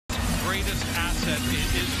greatest asset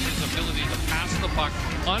is his ability to pass the puck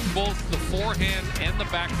on both the forehand and the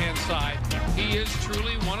backhand side. He is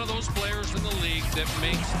truly one of those players in the league that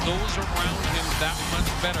makes those around him that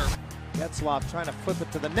much better. Getzlaf trying to flip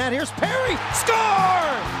it to the net. Here's Perry.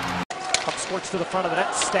 Score! Puck squirts to the front of the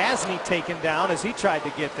net. Stastny taken down as he tried to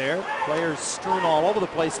get there. Players strewn all over the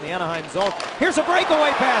place in the Anaheim zone. Here's a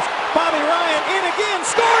breakaway pass. Bobby Ryan in again.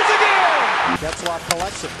 Scores again! Getzlaf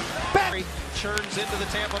collects it. Perry churns into the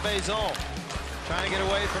Tampa Bay zone. Trying to get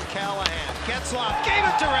away from Callahan. Getzlaf gave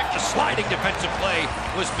it direct. A sliding defensive play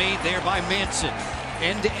was made there by Manson.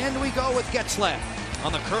 End to end we go with Getzlaf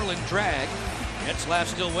on the curling drag. Getzlaf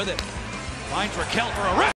still with it. Finds Raquel for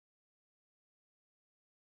a wrap.